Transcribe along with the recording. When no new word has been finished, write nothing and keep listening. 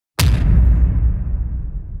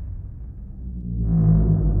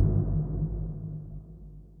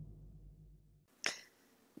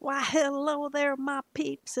Why, hello there, my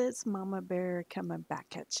peeps. It's Mama Bear coming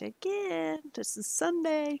back at you again. This is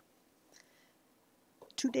Sunday,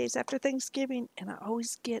 2 days after Thanksgiving, and I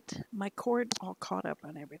always get my cord all caught up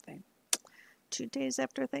on everything. 2 days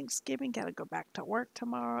after Thanksgiving, gotta go back to work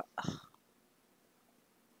tomorrow. Ugh.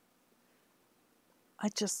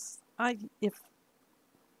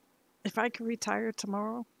 If I could retire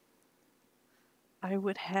tomorrow, I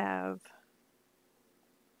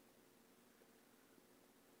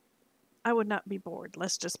would not be bored.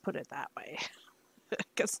 Let's just put it that way,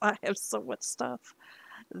 because I have so much stuff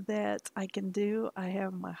that I can do. I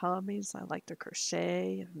have my hobbies. I like to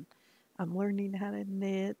crochet and I'm learning how to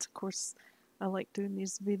knit. Of course, I like doing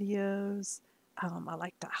these videos. Um, I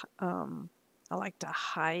like to um, I like to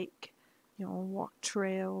hike, walk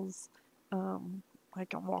trails. Um, I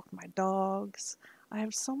can walk my dogs. I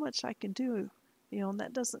have so much I can do, and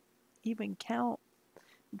that doesn't even count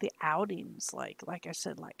the outings, like I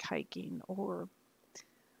said, like hiking or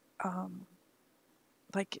um,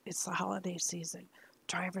 like it's the holiday season,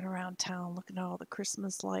 driving around town, looking at all the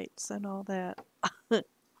Christmas lights and all that.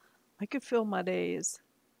 I could fill my days.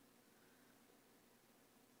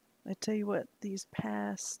 I tell you what, these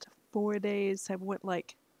past 4 days have went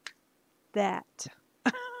like that.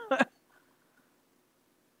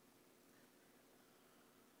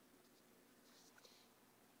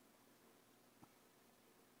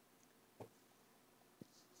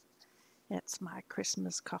 It's my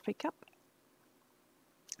Christmas coffee cup.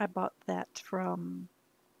 I bought that from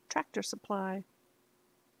Tractor Supply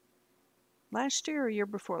last year or year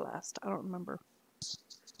before last. I don't remember.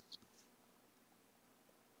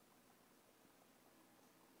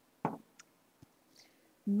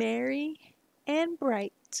 Merry and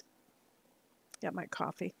bright. Got my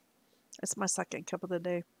coffee. It's my second cup of the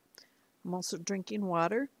day. I'm also drinking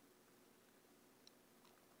water.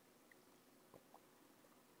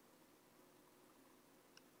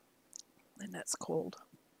 And that's cold.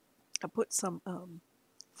 I put some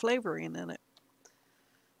flavoring in it.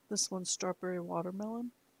 This one's strawberry watermelon.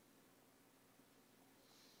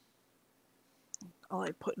 I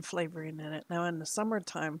like putting flavoring in it. Now in the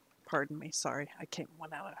summertime, pardon me, sorry, I came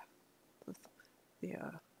one out of the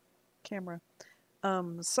camera.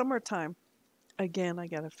 Summertime, again, I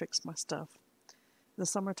gotta fix my stuff. The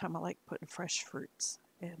summertime, I like putting fresh fruits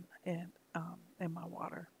in my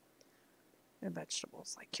water and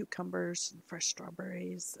vegetables like cucumbers and fresh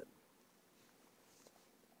strawberries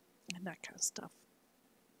and that kind of stuff.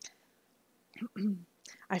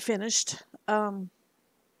 I finished. I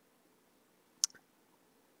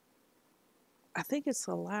think it's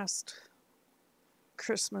the last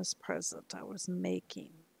Christmas present I was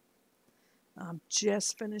making.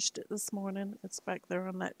 Just finished it this morning. It's back there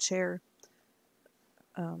on that chair.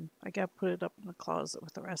 I got to put it up in the closet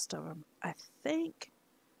with the rest of them. I think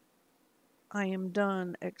I am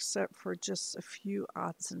done except for just a few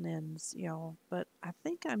odds and ends, but I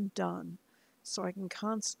think I'm done so I can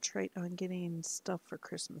concentrate on getting stuff for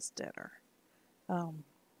Christmas dinner. Um,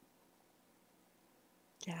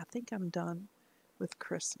 yeah, I think I'm done with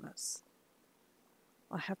Christmas.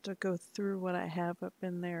 I'll have to go through what I have up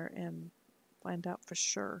in there and find out for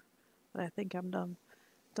sure. But I think I'm done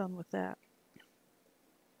with that.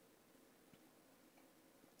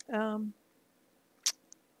 Um,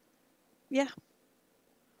 yeah,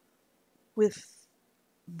 with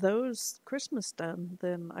those Christmas done,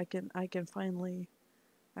 then I can finally.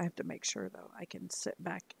 I have to make sure though I can sit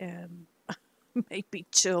back and maybe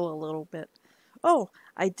chill a little bit. Oh,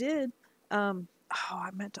 I did. I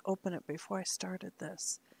meant to open it before I started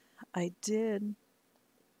this. I did.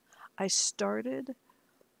 I started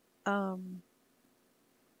um,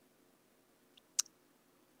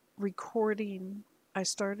 recording. I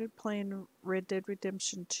started playing Red Dead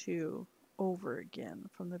Redemption 2 over again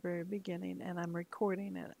from the very beginning, and I'm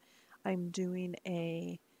recording it. I'm doing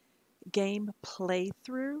a game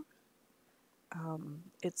playthrough.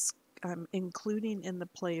 It's I'm including in the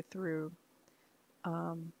playthrough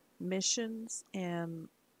missions and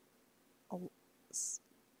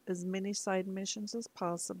as many side missions as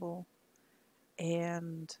possible,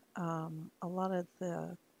 and a lot of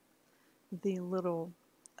the little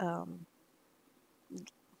um,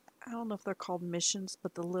 I don't know if they're called missions,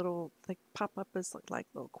 but the little they pop up as like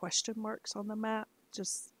little question marks on the map,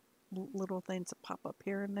 just little things that pop up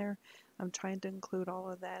here and there. I'm trying to include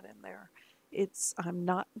all of that in there. I'm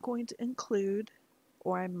not going to include,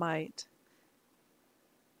 or I might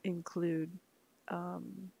include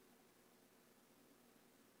um,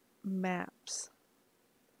 maps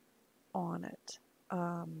on it.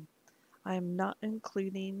 I'm not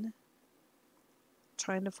including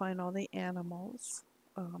trying to find all the animals.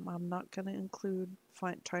 I'm not going to include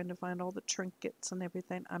trying to find all the trinkets and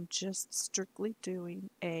everything. I'm just strictly doing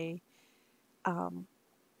a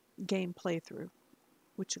game playthrough,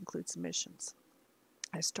 which includes missions.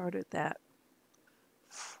 I started that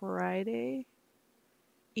Friday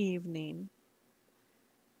evening,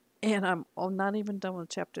 and I'm not even done with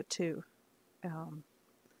chapter 2.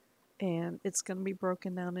 And it's going to be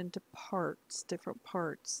broken down into parts, different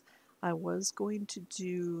parts. I was going to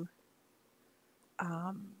do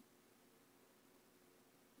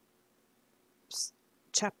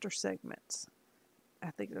chapter segments.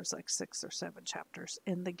 I think there's like 6 or 7 chapters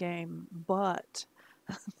in the game, but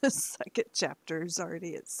the second chapter is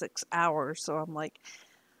already at 6 hours, so I'm like,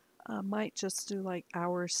 I might just do like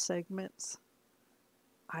hour segments.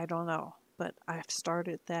 I don't know, but I've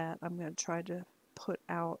started that. I'm going to try to put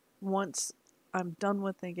out, once I'm done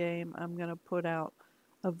with the game, I'm going to put out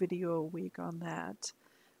a video a week on that.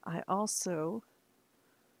 I also,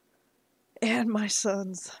 and my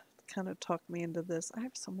sons kind of talked me into this. I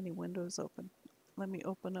have so many windows open. Let me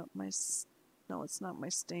open up my, no, it's not my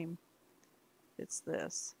Steam. It's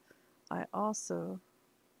this. I also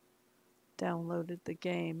downloaded the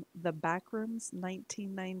game The Backrooms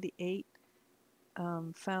 1998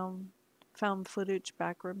 found footage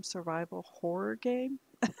backroom survival horror game.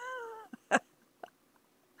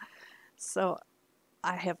 So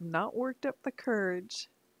I have not worked up the courage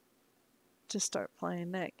to start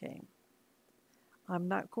playing that game. I'm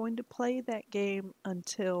not going to play that game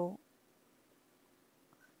until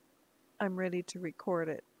I'm ready to record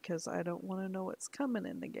it, because I don't want to know what's coming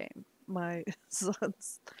in the game. My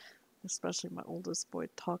sons, especially my oldest boy,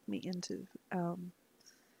 talked me into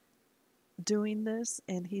doing this,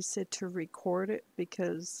 and he said to record it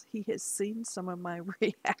because he has seen some of my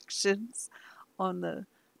reactions on the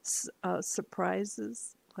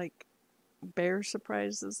surprises, like bear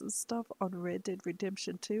surprises and stuff on Red Dead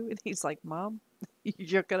Redemption 2, and he's like, "Mom,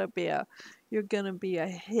 you're gonna be a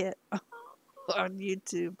hit on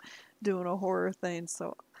YouTube doing a horror thing."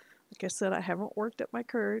 So, like I said, I haven't worked up my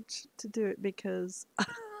courage to do it because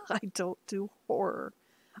I don't do horror.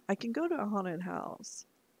 I can go to a haunted house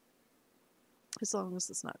as long as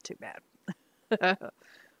it's not too bad.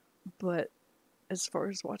 But as far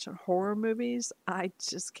as watching horror movies, I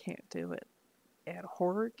just can't do it. And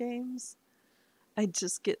horror games, I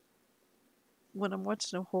just get, when I'm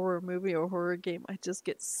watching a horror movie or horror game, I just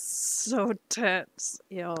get so tense,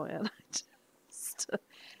 and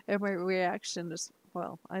and my reaction is,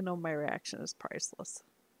 well, I know my reaction is priceless.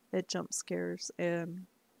 It jump scares, and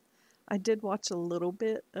I did watch a little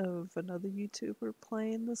bit of another YouTuber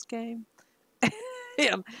playing this game,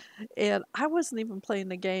 and I wasn't even playing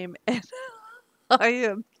the game, and I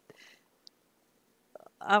am,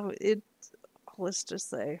 it, let's just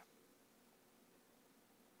say,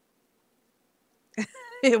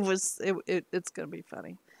 it's gonna be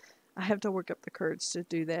funny. I have to work up the courage to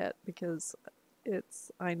do that because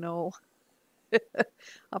I know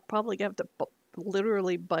I'll probably have to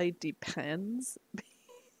literally buy Depends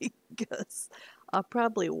because I'll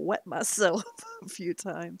probably wet myself a few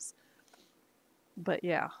times. But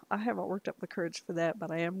yeah, I haven't worked up the courage for that,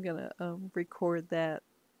 but I am gonna record that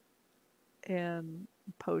and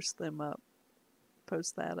post that up.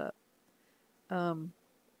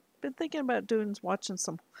 Been thinking about watching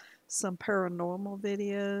some paranormal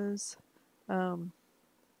videos.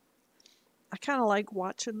 I kind of like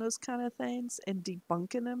watching those kind of things and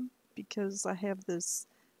debunking them because I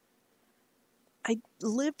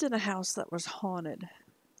lived in a house that was haunted,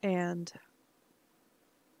 and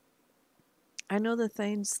I know the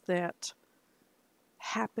things that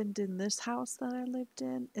happened in this house that I lived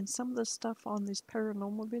in, and some of the stuff on these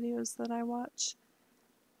paranormal videos that I watch.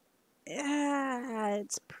 Yeah,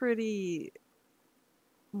 it's pretty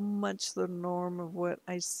much the norm of what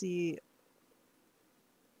I see.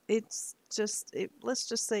 Let's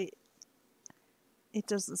just say it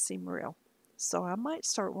doesn't seem real. So I might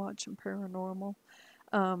start watching paranormal.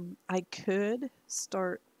 I could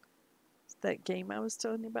start that game I was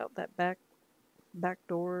telling you about, that back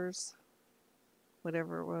doors,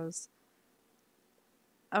 whatever it was.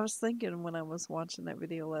 I was thinking when I was watching that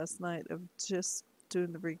video last night of just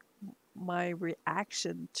doing my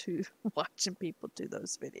reaction to watching people do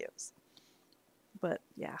those videos. But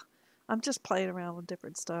yeah, I'm just playing around with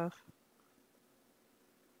different stuff.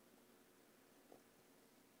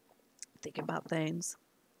 Thinking about things.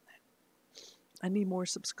 I need more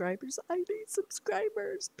subscribers. I need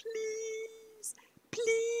subscribers. Please.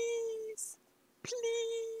 Please.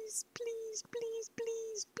 Please. Please. Please.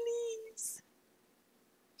 Please. Please.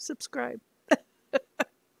 Subscribe.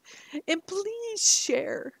 And please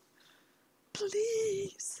share.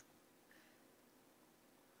 Please.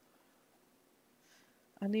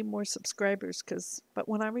 I need more subscribers but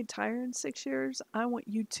when I retire in 6 years, I want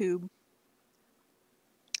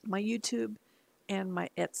my YouTube and my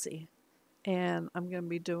Etsy. And I'm going to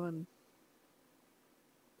be doing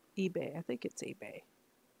eBay. I think it's eBay.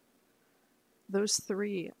 Those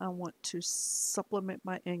three, I want to supplement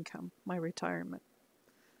my income, my retirement.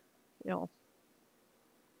 You know,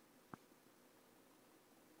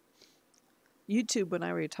 YouTube when I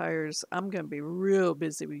retires, I'm going to be real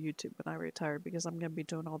busy with YouTube when I retire because I'm going to be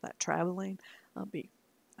doing all that traveling.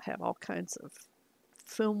 Have all kinds of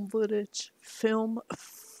film footage,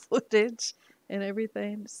 and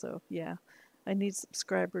everything. So yeah, I need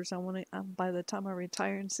subscribers. I want to. By the time I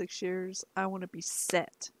retire in 6 years, I want to be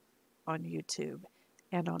set on YouTube,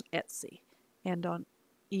 and on Etsy, and on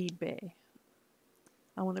eBay.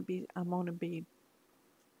 I want to be.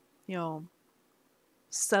 You know,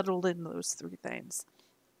 settled in those three things,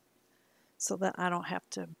 so that I don't have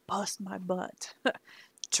to bust my butt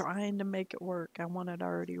trying to make it work. I want it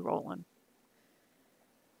already rolling.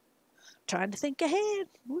 Trying to think ahead.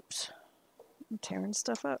 Whoops. I'm tearing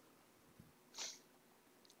stuff up.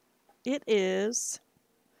 It is,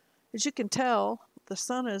 as you can tell, the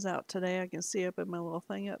sun is out today. I can see up in my little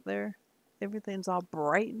thing up there. Everything's all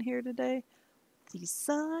bright in here today. The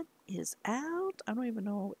sun is out. I don't even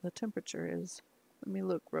know what the temperature is. Let me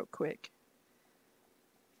look real quick.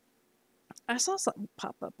 I saw something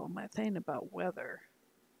pop up on my thing about weather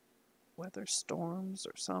storms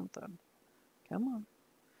or something. Come on.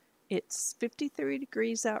 It's 53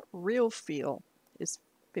 degrees out. Real feel is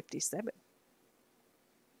 57.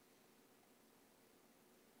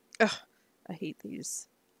 Ugh, I hate these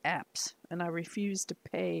apps, and I refuse to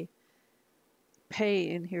pay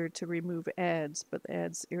in here to remove ads, but the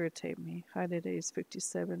ads irritate me. High today is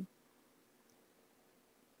 57.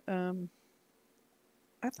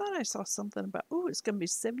 I thought I saw something about, it's going to be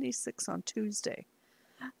 76 on Tuesday.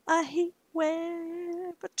 A heat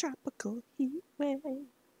wave, a tropical heat wave.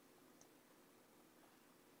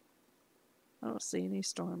 I don't see any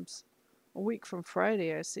storms. A week from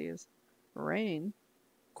Friday I see is rain.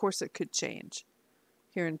 Of course it could change.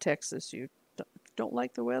 Here in Texas, you don't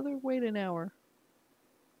like the weather? Wait an hour.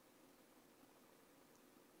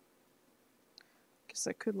 Guess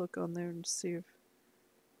I could look on there and see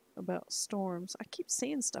about storms. I keep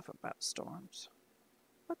seeing stuff about storms.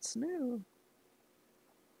 What's new?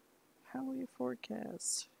 How will you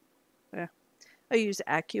forecast? Yeah. I use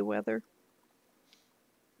AccuWeather.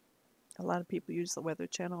 A lot of people use the Weather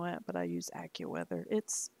Channel app, but I use AccuWeather.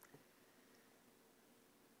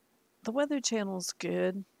 The Weather Channel's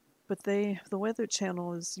good, but the Weather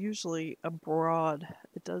Channel is usually abroad.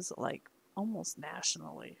 It does it like almost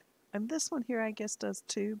nationally. And this one here, I guess, does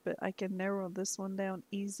too, but I can narrow this one down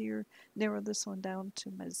easier, narrow this one down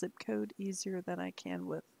to my zip code easier than I can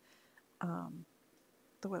with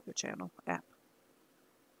the Weather Channel app.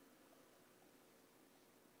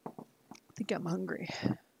 I think I'm hungry.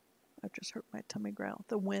 I've just heard my tummy growl.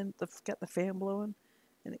 The wind, got the fan blowing,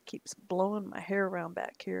 and it keeps blowing my hair around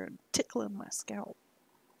back here and tickling my scalp.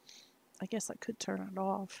 I guess I could turn it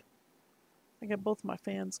off. I got both my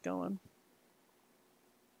fans going.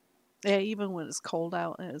 Yeah, even when it's cold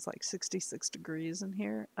out and it's like 66 degrees in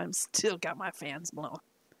here, I'm still got my fans blowing.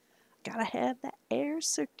 Gotta have that air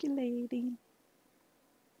circulating.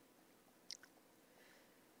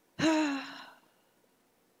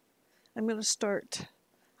 I'm gonna start.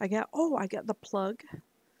 I got the plug. I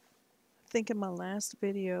think in my last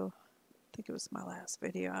video,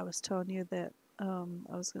 I was telling you that I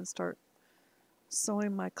was gonna start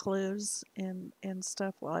sewing my clothes and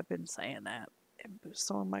stuff. Well, I've been saying that.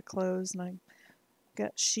 Sewing my clothes, and I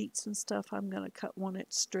got sheets and stuff I'm going to cut 1-inch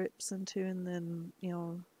strips into, and then,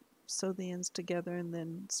 sew the ends together, and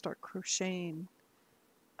then start crocheting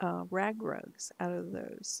rag rugs out of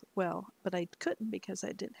those. Well, but I couldn't because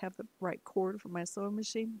I didn't have the right cord for my sewing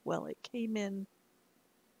machine. Well, it came in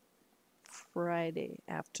Friday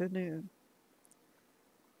afternoon,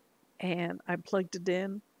 and I plugged it in,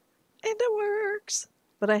 and it works.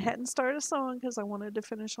 But I hadn't started sewing because I wanted to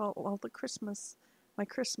finish all the my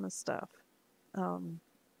Christmas stuff.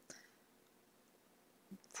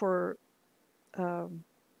 For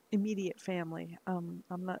immediate family. I'm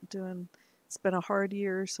not doing, it's been a hard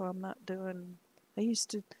year, so I'm not doing, I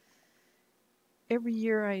used to, every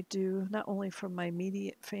year I do, not only for my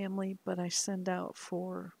immediate family, but I send out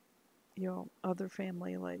for, other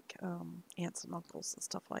family like aunts and uncles and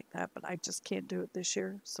stuff like that, but I just can't do it this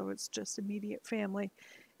year, so it's just immediate family.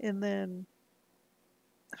 And then,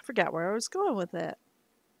 I forgot where I was going with that.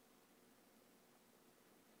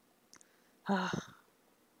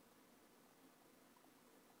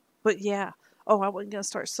 But yeah, I wasn't going to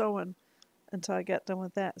start sewing until I got done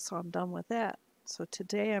with that. So I'm done with that. So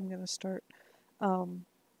today I'm going to start um,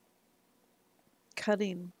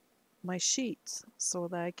 cutting my sheets so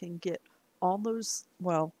that I can get all those.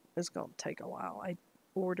 Well, it's going to take a while. I'm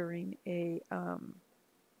ordering a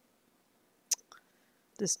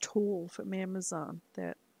this tool from Amazon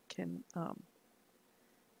that can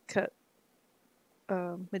cut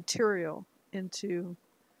material into.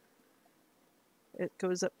 It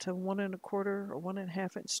goes up to 1 1/4 or 1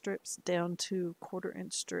 1/2 inch strips down to 1/4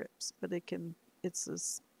 inch strips, but it's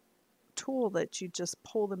this tool that you just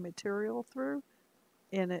pull the material through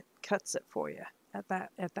and it cuts it for you at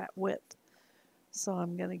that width. So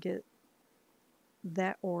I'm gonna get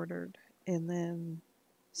that ordered and then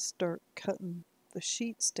start cutting the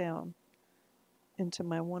sheets down into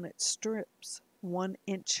my 1 inch strips,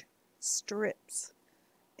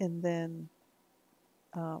 and then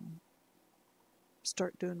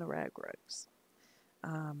start doing the rag rugs.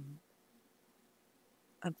 Um,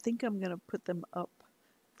 I think I'm gonna put them up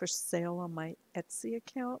for sale on my Etsy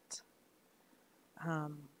account.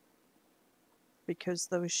 Because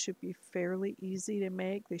those should be fairly easy to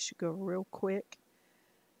make. They should go real quick.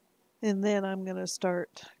 And then I'm going to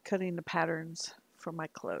start cutting the patterns for my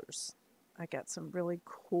clothes. I got some really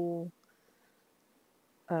cool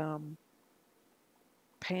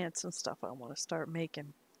pants and stuff I want to start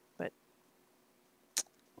making. But,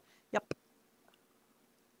 yep,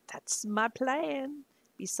 that's my plan.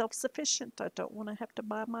 Be self-sufficient. I don't want to have to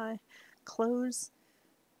buy my clothes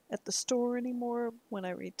at the store anymore. When I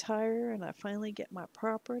retire and I finally get my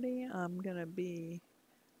property, I'm going to be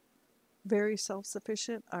very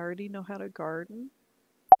self-sufficient. I already know how to garden.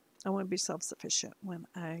 I want to be self-sufficient when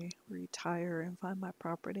I retire and find my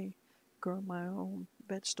property, grow my own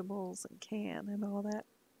vegetables and can and all that.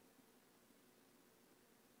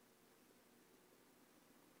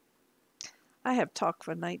 I have talked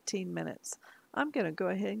for 19 minutes. I'm going to go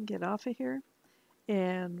ahead and get off of here,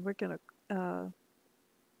 and we're just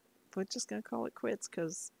going to call it quits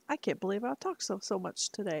because I can't believe I talked so much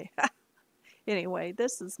today. Anyway,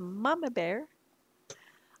 this is Mama Bear.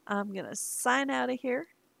 I'm going to sign out of here.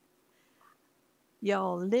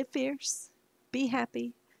 Y'all live fierce, be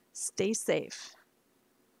happy, stay safe.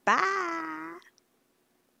 Bye.